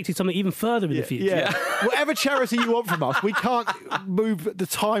because you predicted something even further in the future. Yeah. Whatever charity you want from us, we can't move the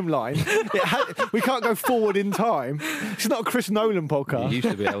timeline. We can't go forward in time. It's not a Chris Nolan podcast. You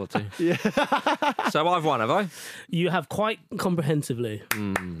used to be able to. Yeah. So I've won, have I? You have quite comprehensively.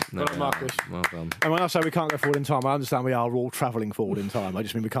 No, Marcus. Well done. And when I say we can't go forward in time, I understand we are all travelling forward in time. I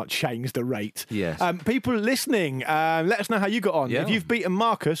just mean we can't change the rate. Yes. People listening, let us know how you got on. Yeah. If you've beaten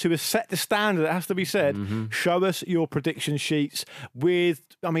Marcus, who has set the standard, it has to be said, show us your prediction sheets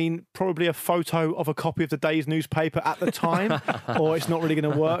with, probably a photo of a copy of the day's newspaper at the time, or it's not really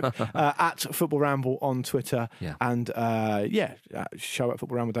going to work. At Football Ramble on Twitter. Yeah. And show at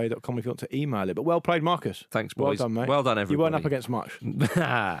footballrambleday.com if you want to email it. But well played, Marcus. Thanks, boys. Well done, mate. Well done, everybody. You weren't up against much.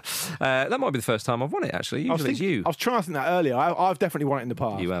 That might be the first time I've won it, actually. Usually it's you. I was trying to think that earlier. I've definitely won it in the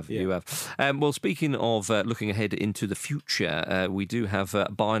past. You have. Well, speaking of looking ahead into the future, we do have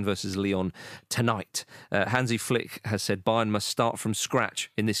Bayern versus Lyon tonight. Hansi Flick has said Bayern must start from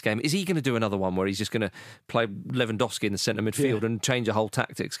scratch in this game. Is he going to do another one where he's just going to play Lewandowski in the centre midfield and change the whole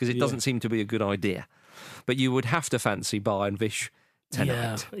tactics? Because it doesn't seem to be a good idea. But you would have to fancy Bayern Vish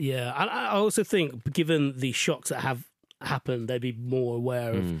tonight. Yeah. And I also think, given the shocks that have happened, they'd be more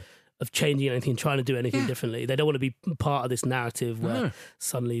aware of changing anything, trying to do anything differently. They don't want to be part of this narrative where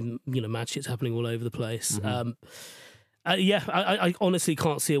suddenly, mad shit's happening all over the place. I honestly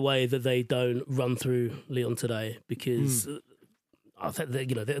can't see a way that they don't run through Lyon today, because I think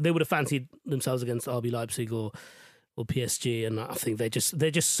they would have fancied themselves against RB Leipzig or PSG, and I think they're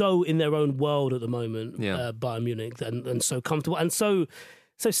just so in their own world at the moment. Bayern Munich, and so comfortable and so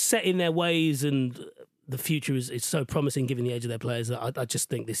set in their ways, and the future is so promising given the age of their players. That I just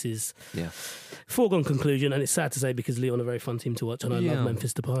think this is foregone conclusion, and it's sad to say because Lyon are a very fun team to watch, and I love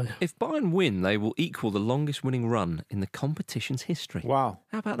Memphis Depay. If Bayern win, they will equal the longest winning run in the competition's history. Wow.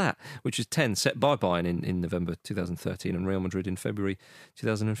 How about that? Which is 10 set by Bayern in November 2013 and Real Madrid in February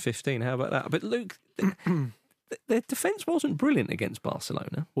 2015. How about that? But Luke, their defence wasn't brilliant against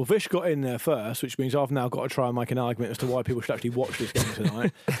Barcelona. Well, Vish got in there first, which means I've now got to try and make an argument as to why people should actually watch this game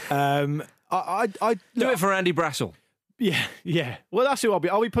tonight. I do it for Andy Brassel. Yeah. Well, that's who I'll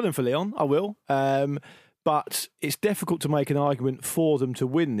be pulling for Lyon. I will. But it's difficult to make an argument for them to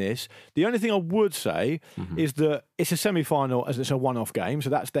win this. The only thing I would say is that it's a semi-final as it's a one-off game, so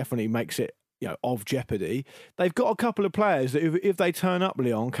that definitely makes it of jeopardy. They've got a couple of players that, if they turn up,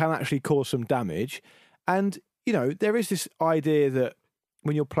 Lyon can actually cause some damage. And there is this idea that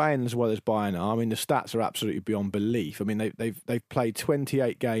when you're playing as well as Bayern are, the stats are absolutely beyond belief. They've played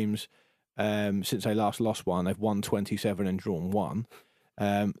 28 games since they last lost one. They've won 27 and drawn 1.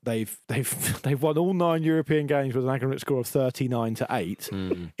 They've won all 9 European games with an aggregate score of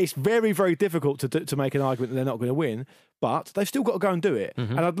 39-8. It's very, very difficult to make an argument that they're not going to win, but they've still got to go and do it.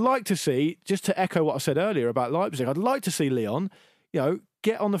 And I'd like to see, just to echo what I said earlier about Leipzig, I'd like to see Lyon,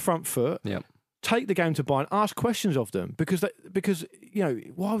 get on the front foot. Yep. Take the game to Bayern, ask questions of them, because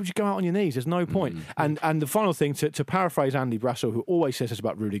why would you go out on your knees? There's no point. And the final thing, to paraphrase Andy Brassel, who always says this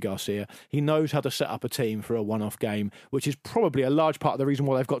about Rudy Garcia, he knows how to set up a team for a one-off game, which is probably a large part of the reason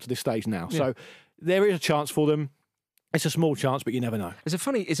why they've got to this stage now. Yeah. So there is a chance for them. It's a small chance, but you never know.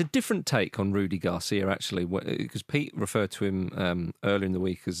 It's a different take on Rudy Garcia, actually, because Pete referred to him earlier in the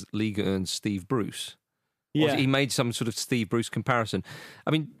week as Liga and Steve Bruce. Yeah. He made some sort of Steve Bruce comparison.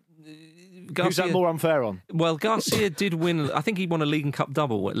 Garcia, who's that more unfair on? Well, Garcia did win. I think he won a League and Cup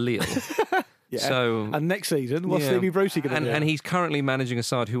double at Lille. So, and next season, what's Stevie Brucey going to do? And he's currently managing a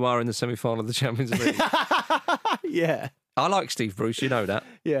side who are in the semi-final of the Champions League. Yeah. I like Steve Bruce, you know that.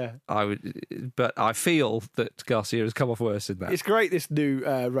 Yeah. But I feel that Garcia has come off worse than that. It's great, this new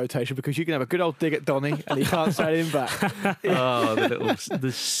rotation, because you can have a good old dig at Donny and he can't say him back. Oh,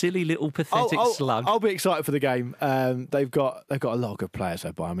 the silly little pathetic slug. I'll be excited for the game. They've got a lot of good players,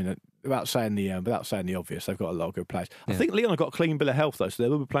 though. But I mean, without saying the obvious, they've got a lot of good players. I think Leon have got a clean bill of health, though, so they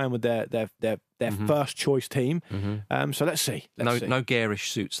will be playing with their first choice team. So let's see. No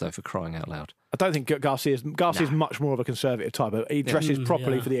garish suits, though, for crying out loud. I don't think Garcia's much more of a conservative type, but he dresses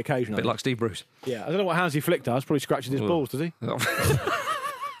properly for the occasion. A bit like Steve Bruce. Yeah, I don't know what Hansi Flick does. Probably scratches his balls, does he?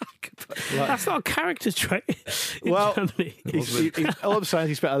 That's not a character trait. Well, all I'm saying is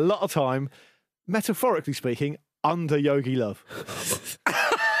he spent a lot of time, metaphorically speaking, under Yogi Love.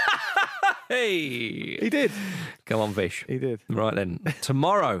 Hey! He did. Come on, Vish. He did. Right then.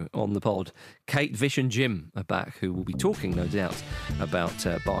 Tomorrow on the pod, Kate, Vish and Jim are back, who will be talking, no doubt, about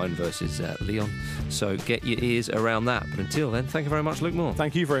Bayern versus Lyon. So get your ears around that. But until then, thank you very much, Luke Moore.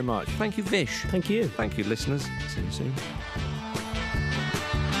 Thank you very much. Thank you, Vish. Thank you. Thank you, listeners. See you soon.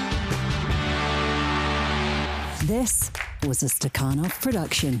 This was a Stakhanov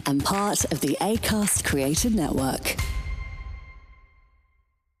production and part of the Acast Creative Network.